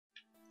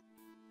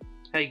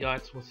Hey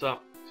guys, what's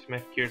up? It's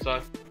Meth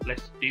Curso.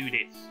 Let's do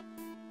this.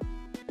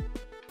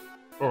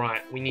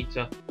 Alright, we need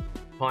to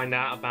find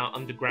out about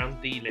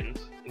underground dealings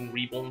in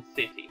Reborn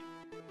City.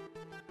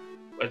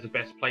 Where's the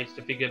best place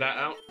to figure that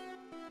out?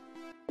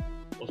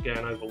 What's going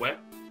over where?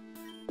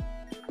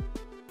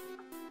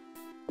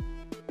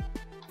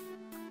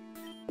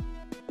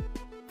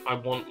 I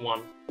want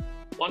one.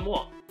 One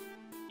what?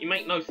 You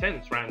make no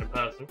sense, random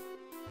person.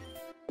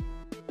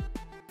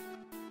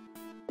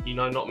 You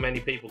know, not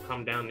many people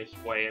come down this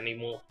way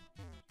anymore.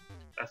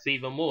 That's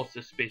even more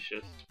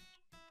suspicious.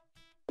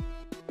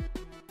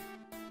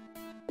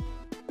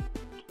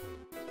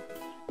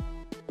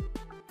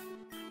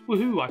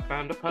 Woohoo, I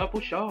found a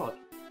purple shard.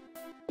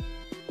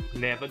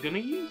 Never gonna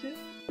use it.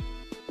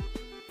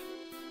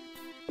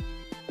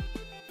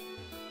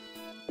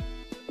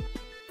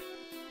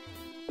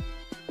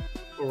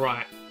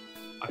 Right,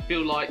 I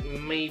feel like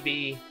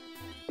maybe...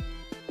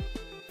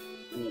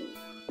 Ooh.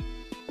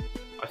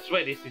 I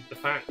swear this is the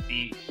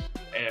fancy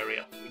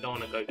area. We don't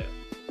want to go there.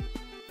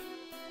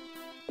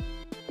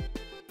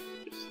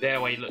 The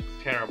stairway looks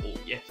terrible.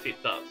 Yes, it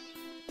does.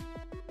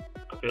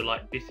 I feel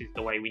like this is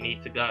the way we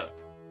need to go.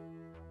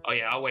 Oh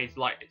yeah, I always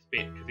like this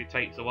bit because it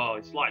takes a while.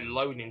 It's like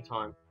loading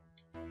time.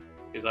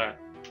 Because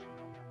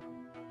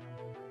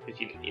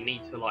you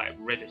need to like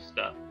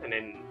register and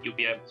then you'll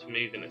be able to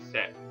move in a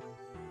sec.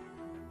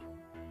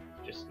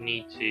 Just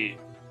need to...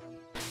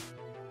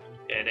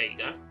 Yeah, there you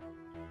go.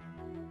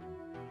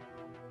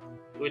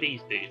 Who are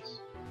these dudes?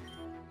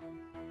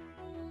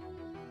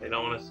 They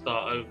don't want to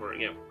start over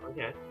again.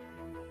 Okay.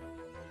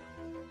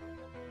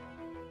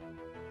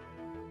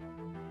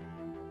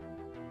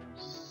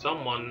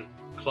 Someone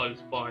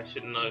close by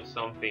should know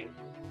something.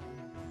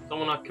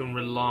 Someone I can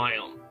rely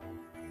on.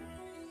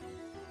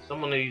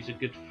 Someone who's a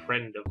good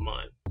friend of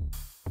mine.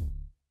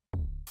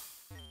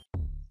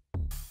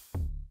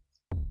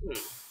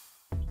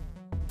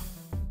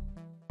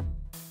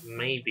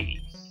 Maybe.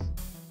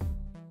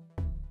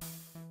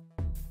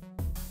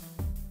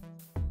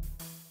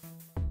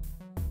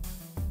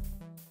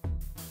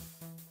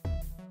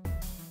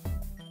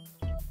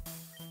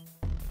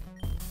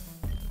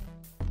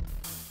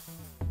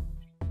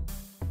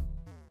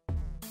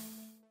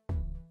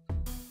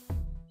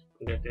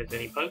 If there's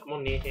any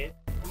Pokemon near here.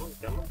 Come on,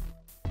 come on.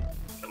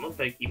 Come on,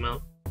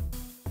 Pokemon.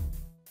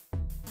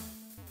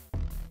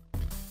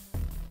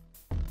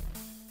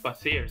 But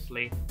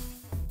seriously,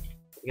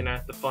 we're gonna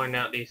have to find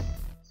out these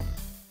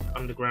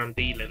underground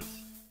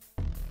dealings.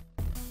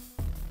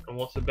 And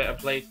what's a better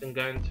place than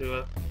going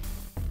to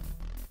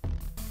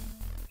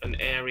an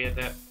area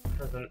that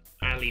has an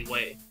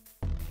alleyway?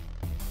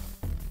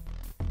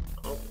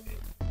 Oh.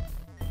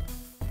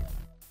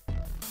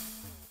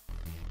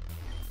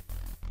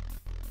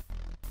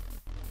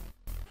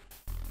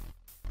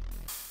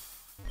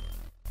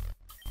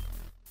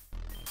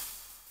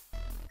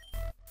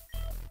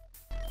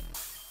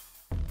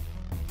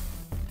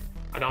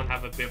 I don't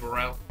have a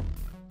Bibarel,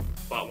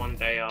 but one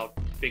day I'll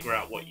figure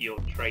out what you're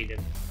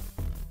trading.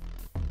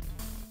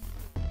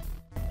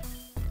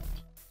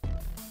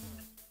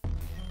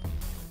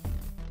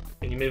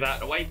 Can you move out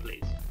of the way,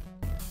 please?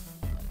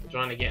 I'm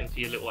trying to get into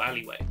your little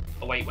alleyway.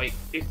 Oh wait,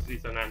 this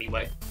is an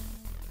alleyway.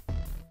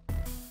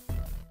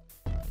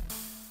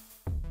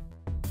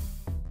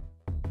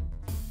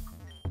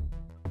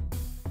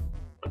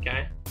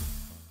 Okay.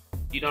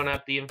 You don't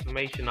have the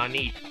information I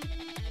need.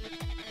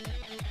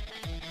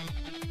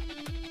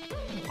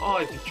 Oh,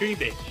 it's a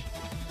Treebish.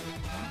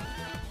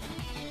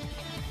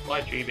 Why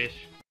Treebish?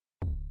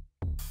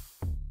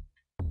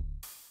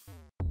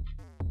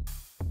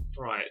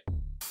 Right.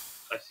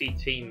 I see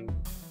Team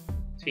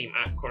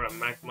Aqua and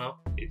Magma.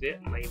 Is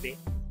it? Maybe.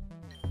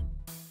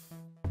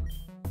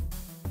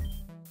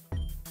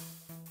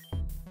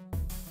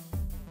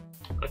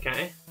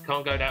 Okay.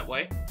 Can't go that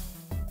way.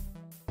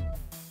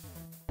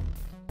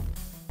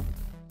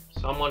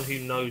 Someone who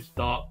knows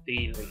dark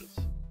dealings.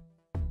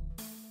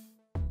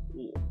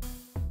 Ooh.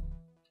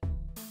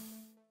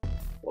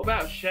 What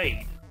about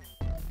Shade?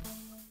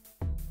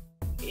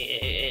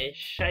 Yeah,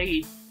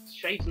 Shade's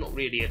not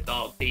really a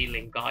dark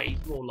dealing guy.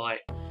 He's more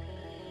like...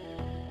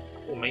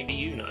 Or maybe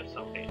you know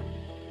something.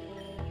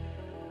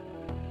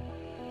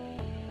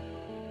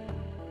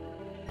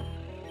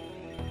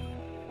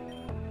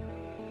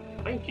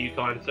 Thank you,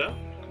 kind sir.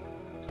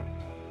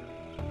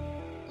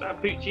 Is that a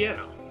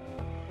Pucciano?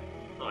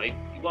 Oh, he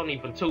won't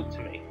even talk to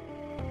me.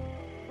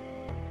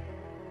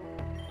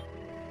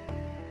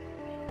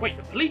 Wait,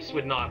 the police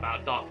would know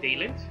about dark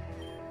dealings.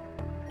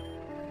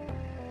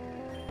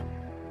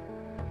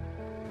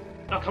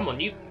 Oh, come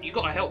on, you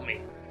gotta help me.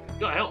 You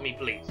gotta help me,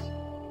 please.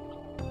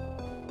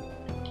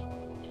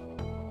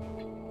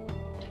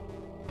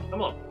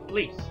 Come on,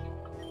 please.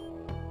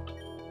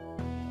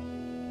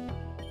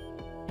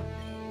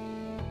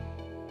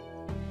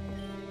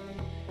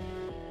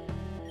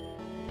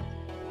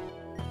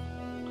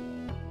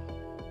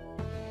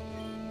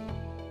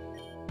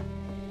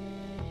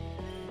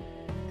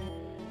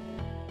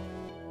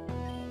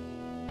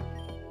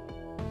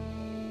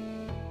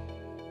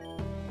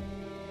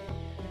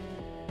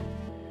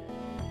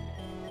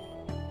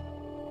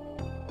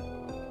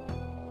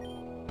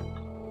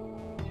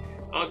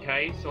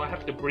 Okay, so I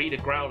have to breed a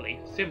Growly.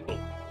 Simple.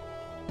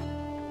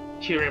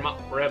 Cheer him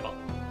up forever.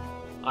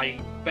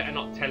 I better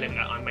not tell him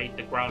that I made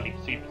the Growly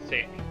super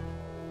sick.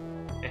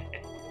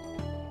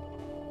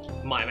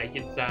 Might make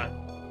it sad.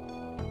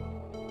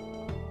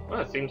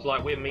 Well, it seems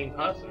like we're a mean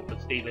person for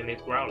stealing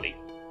his Growly.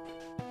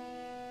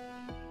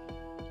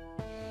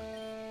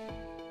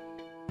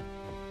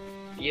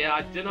 Yeah,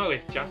 I don't know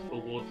if Jasper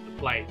Ward's the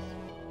place.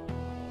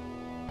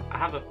 I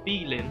have a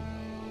feeling.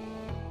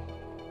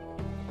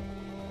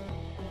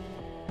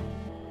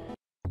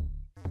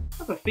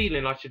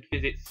 I should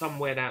visit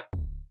somewhere that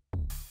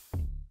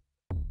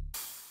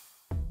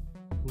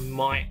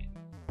might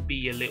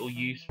be a little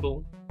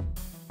useful.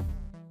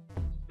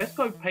 Let's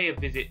go pay a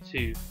visit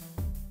to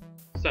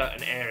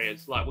certain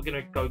areas. Like we're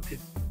gonna go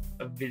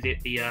visit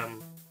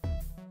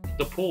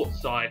the port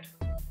side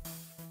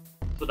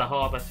for the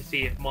harbour to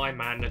see if my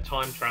man, the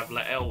time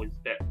traveller L, is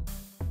there.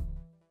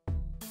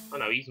 Oh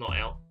no, he's not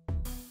L.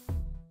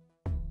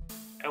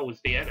 L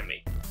was the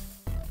enemy.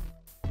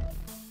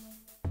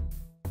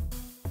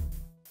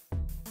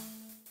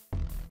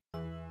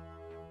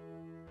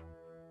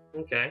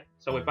 Okay,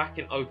 so we're back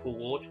in Opal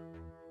Ward.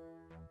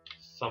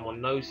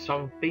 Someone knows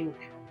something.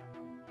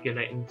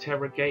 Gonna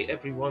interrogate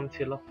everyone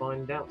till I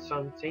find out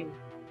something.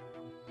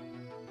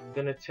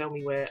 Gonna tell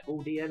me where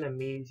all the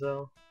enemies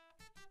are.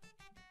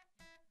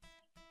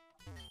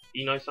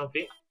 You know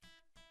something?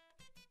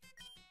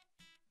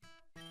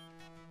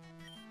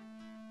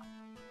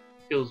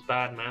 Feels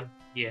bad, man.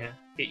 Yeah,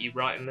 hit you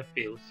right in the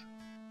feels.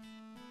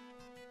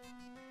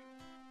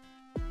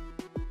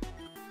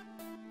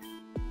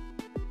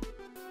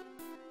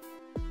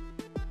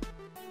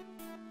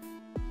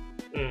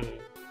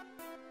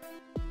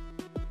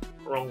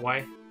 Wrong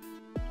way.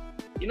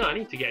 You know, I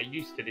need to get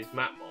used to this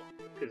map more,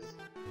 because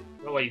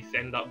I always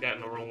end up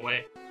getting the wrong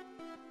way.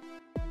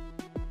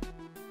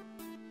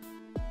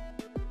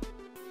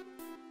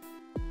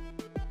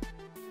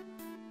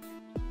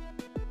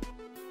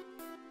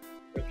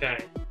 Okay,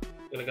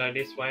 gonna go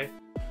this way.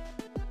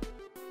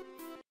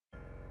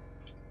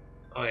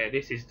 Oh yeah,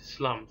 this is the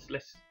slums.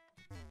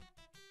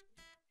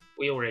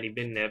 We already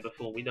been there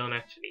before, we don't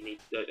actually need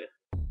to go there.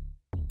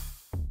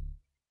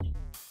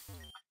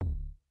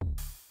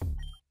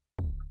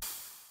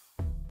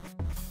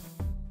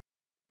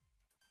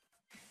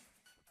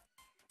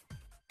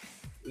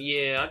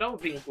 Yeah, I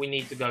don't think we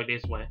need to go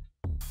this way.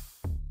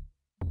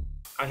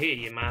 I hear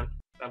you, man.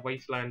 That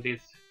wasteland is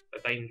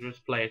a dangerous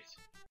place.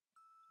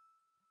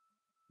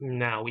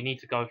 Now, we need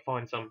to go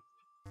find some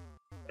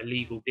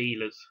illegal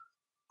dealers.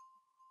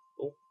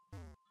 Oh,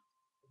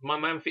 my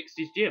man fixed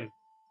his gym.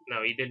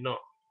 No, he did not.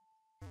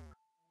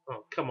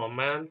 Oh, come on,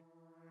 man.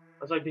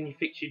 I was hoping you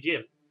fixed your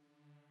gym.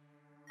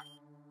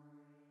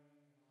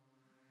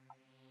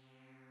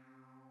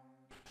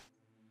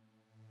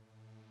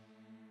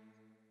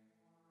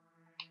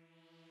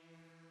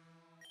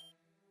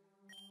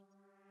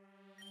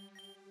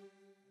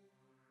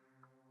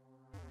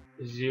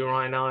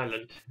 Zurine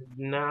Island.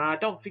 Nah, I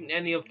don't think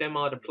any of them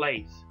are the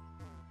place.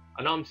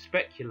 I know I'm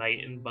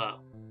speculating, but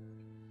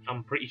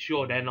I'm pretty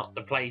sure they're not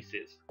the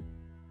places.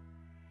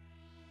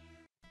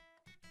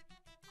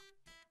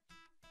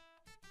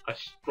 I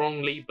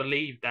strongly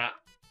believe that.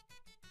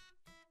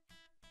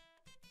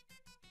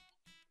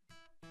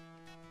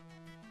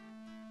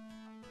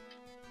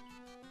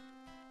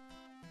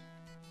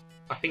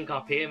 I think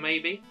up here,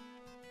 maybe?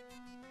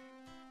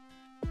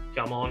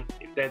 Come on,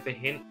 if there's a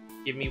hint,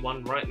 give me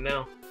one right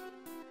now.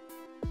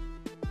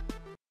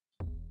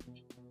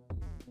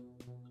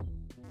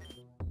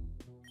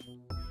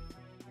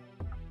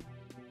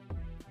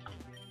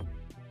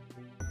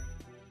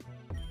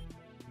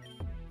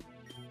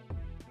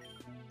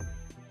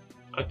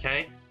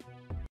 Okay,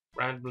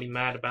 randomly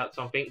mad about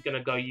something,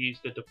 gonna go use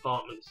the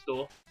department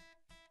store.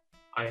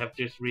 I have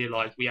just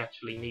realised we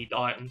actually need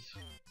items.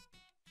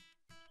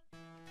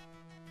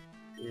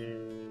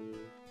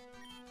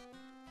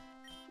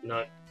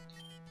 No.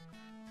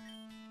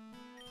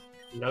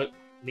 Nope,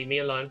 leave me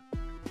alone.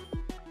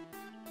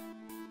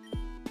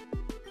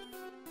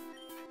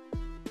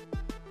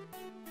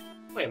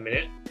 Wait a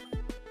minute.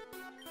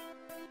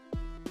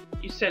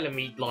 You selling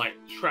me, like,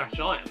 trash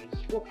items?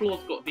 What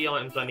floor's got the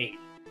items I need?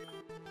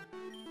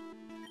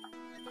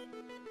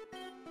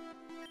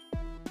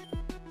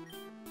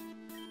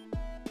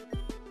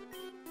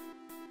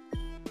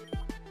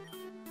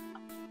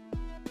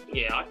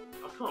 Yeah, I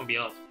can't be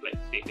asked to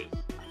collect stickers.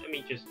 Let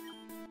me just...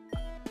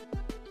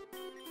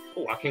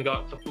 Oh, I can go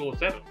up to floor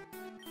 7.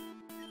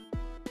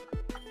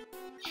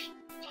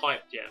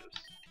 Type gems.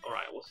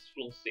 Alright, what's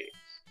floor 6?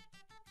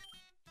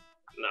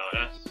 No,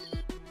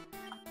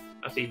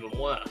 that's even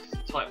worse.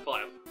 Type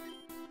 5.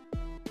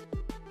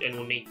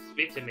 General needs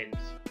vitamins.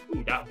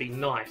 Ooh, that'd be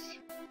nice.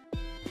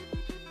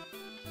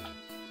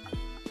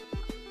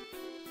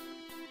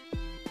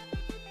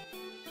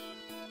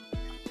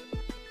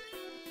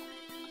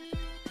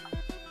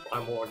 Buy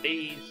more of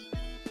these.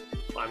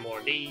 Buy more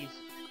of these.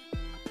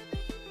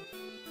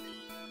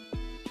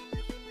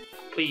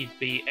 Please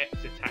be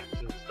X attacks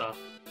and stuff.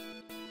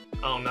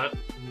 Oh no.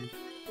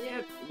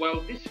 Yeah,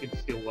 well, this could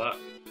still work.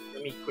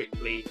 let me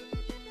quickly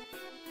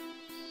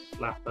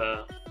slap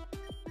a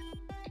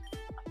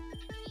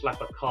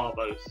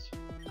Carbos.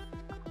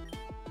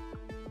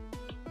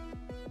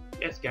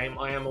 Yes, game,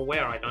 I am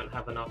aware I don't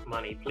have enough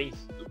money. Please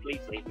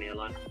leave me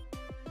alone.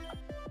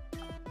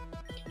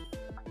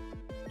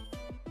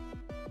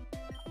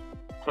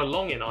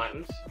 Prolonging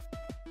items?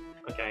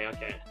 Okay.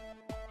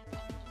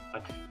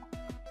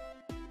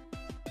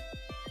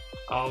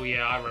 Oh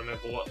yeah, I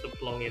remember what the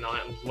prolonging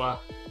items were.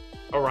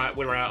 Alright,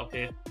 we're out of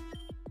here.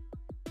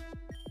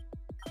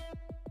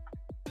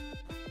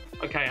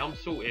 Okay, I'm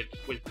sorted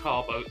with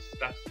car boats.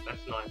 That's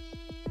nice.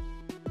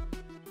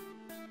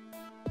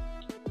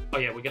 Oh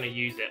yeah, we're gonna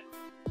use it.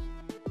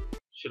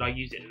 Should I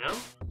use it now?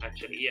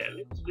 Actually, yeah,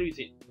 let's use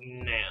it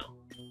now.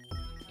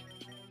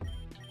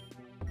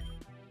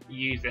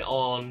 Use it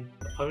on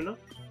Epona.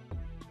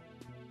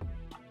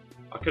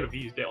 I could have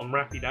used it on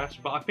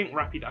Rapidash, but I think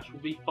Rapidash will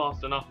be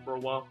fast enough for a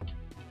while.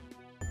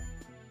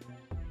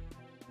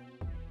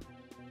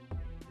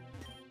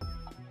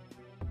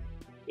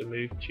 The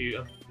move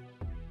tutor.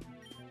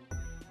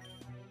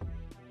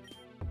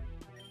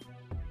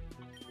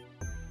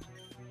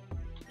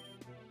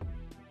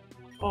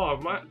 Oh,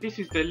 this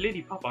is the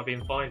Lillipup I've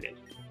been finding.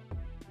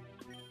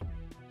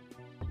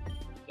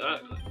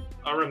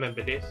 I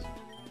remember this.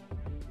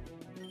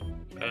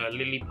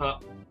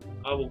 Lillipup,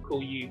 I will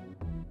call you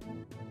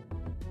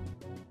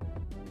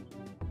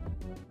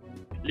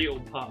Little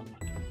Pup.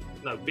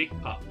 No, Big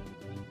Pup.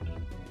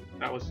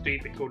 That was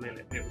stupid calling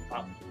it Little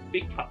Pup.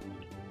 Big Pup.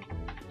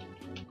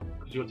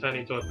 Because you'll turn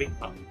into a big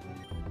pup.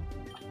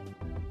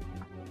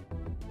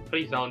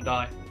 Please don't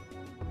die.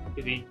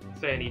 Because he's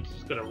saying he's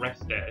just gonna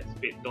rest there. It's a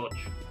bit dodge.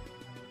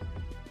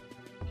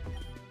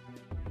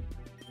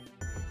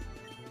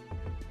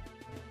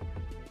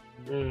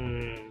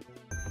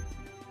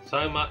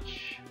 So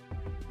much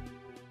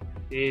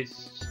is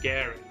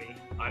scaring me.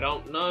 I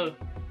don't know.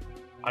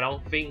 I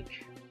don't think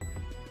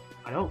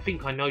I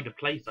know the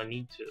place I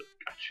need to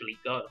actually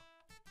go.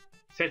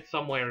 It said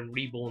somewhere in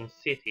Reborn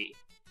City.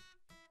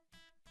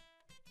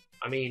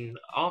 I mean,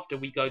 after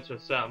we go to a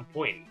certain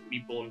point,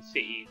 Reborn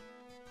City,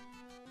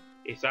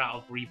 it's out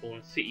of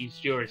Reborn City's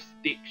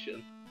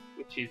jurisdiction,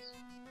 which is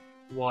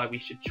why we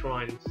should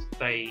try and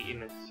stay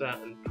in a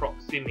certain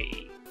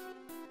proximity.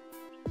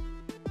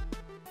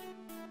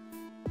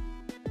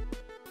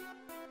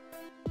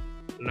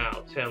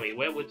 Now, tell me,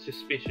 where would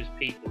suspicious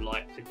people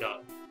like to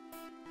go?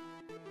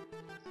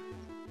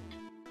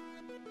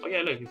 Oh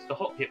yeah, look, it's the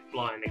hot hip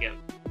flying again.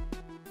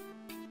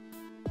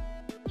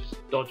 Just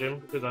dodge them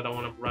because I don't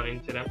want to run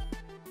into them.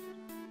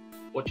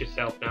 Watch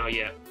yourself now,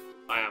 yeah.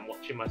 I am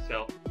watching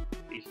myself.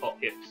 These hot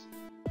hips.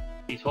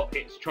 These hot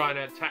hips trying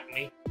to attack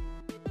me.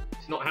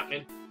 It's not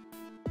happening.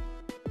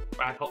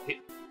 Bad hot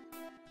hip.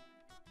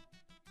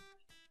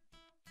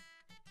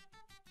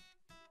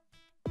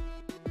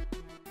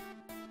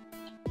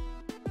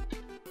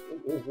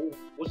 Ooh.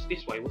 What's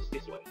this way? What's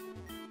this way?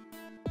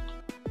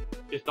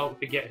 Just don't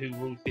forget who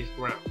rules this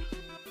ground.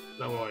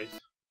 No worries.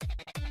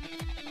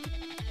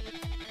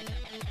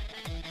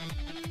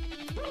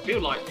 I feel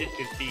like this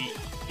is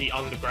the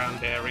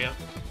underground area.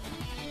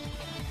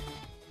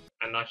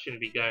 And I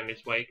shouldn't be going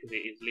this way because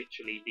it is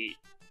literally the...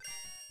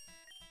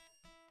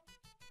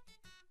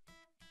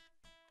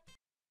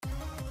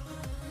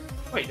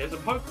 Wait, there's a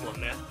Pokemon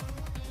there.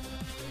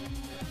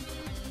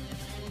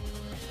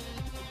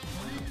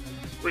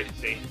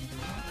 Fritzy.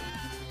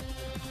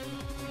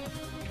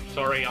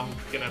 Sorry, I'm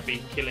gonna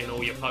be killing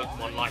all your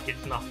Pokemon like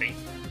it's nothing.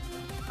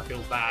 I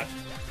feel bad.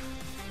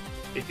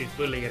 This is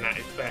bullying at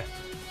its best.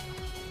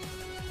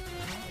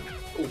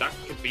 Oh, that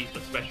could be for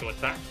special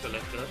attacks, so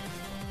let's go.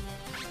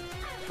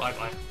 Bye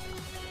bye.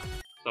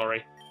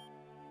 Sorry.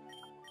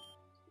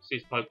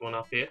 This is Pokemon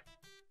up here.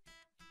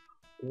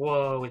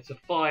 Whoa, it's a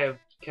fire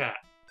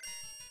cat.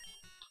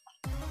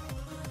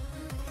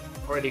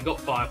 Already got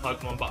fire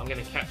Pokemon, but I'm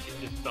gonna catch it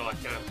just so I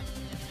can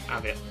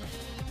have it.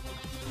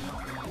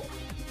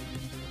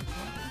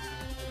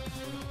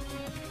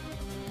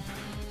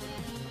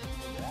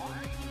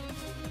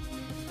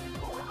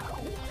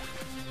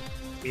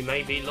 We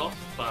may be lost,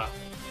 but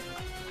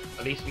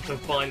at least we can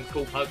find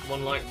cool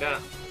Pokemon like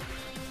that.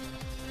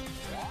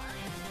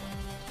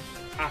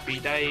 Happy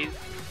days.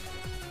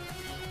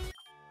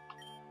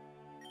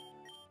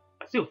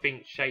 I still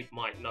think Shade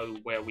might know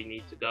where we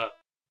need to go.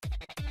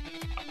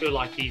 I feel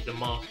like he's a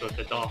master of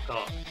the dark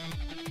arts.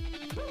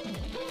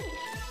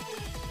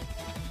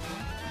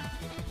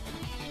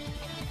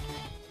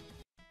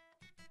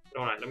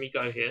 Alright, let me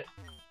go here.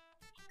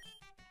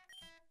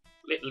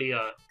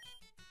 Leo.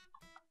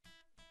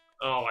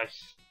 Oh,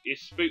 it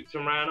spooked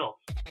and ran off.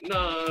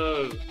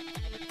 No!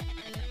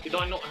 Did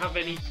I not have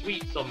any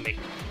sweets on me?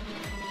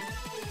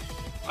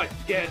 I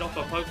scared off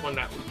a Pokemon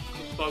that was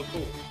so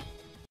cool.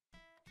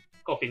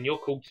 Coffin, you're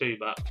cool too,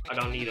 but I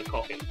don't need a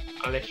Coffin.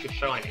 Unless you're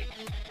shiny.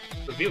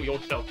 Reveal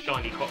yourself,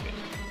 shiny Coffin.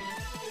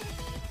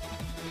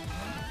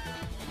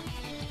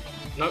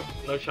 Nope,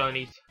 no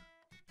shinies.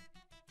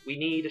 We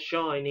need a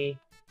shiny.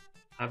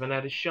 Haven't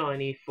had a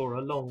shiny for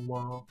a long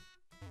while.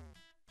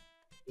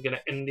 I'm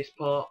gonna end this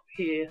part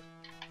here.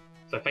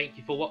 So thank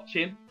you for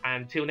watching,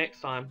 and until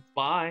next time,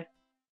 bye.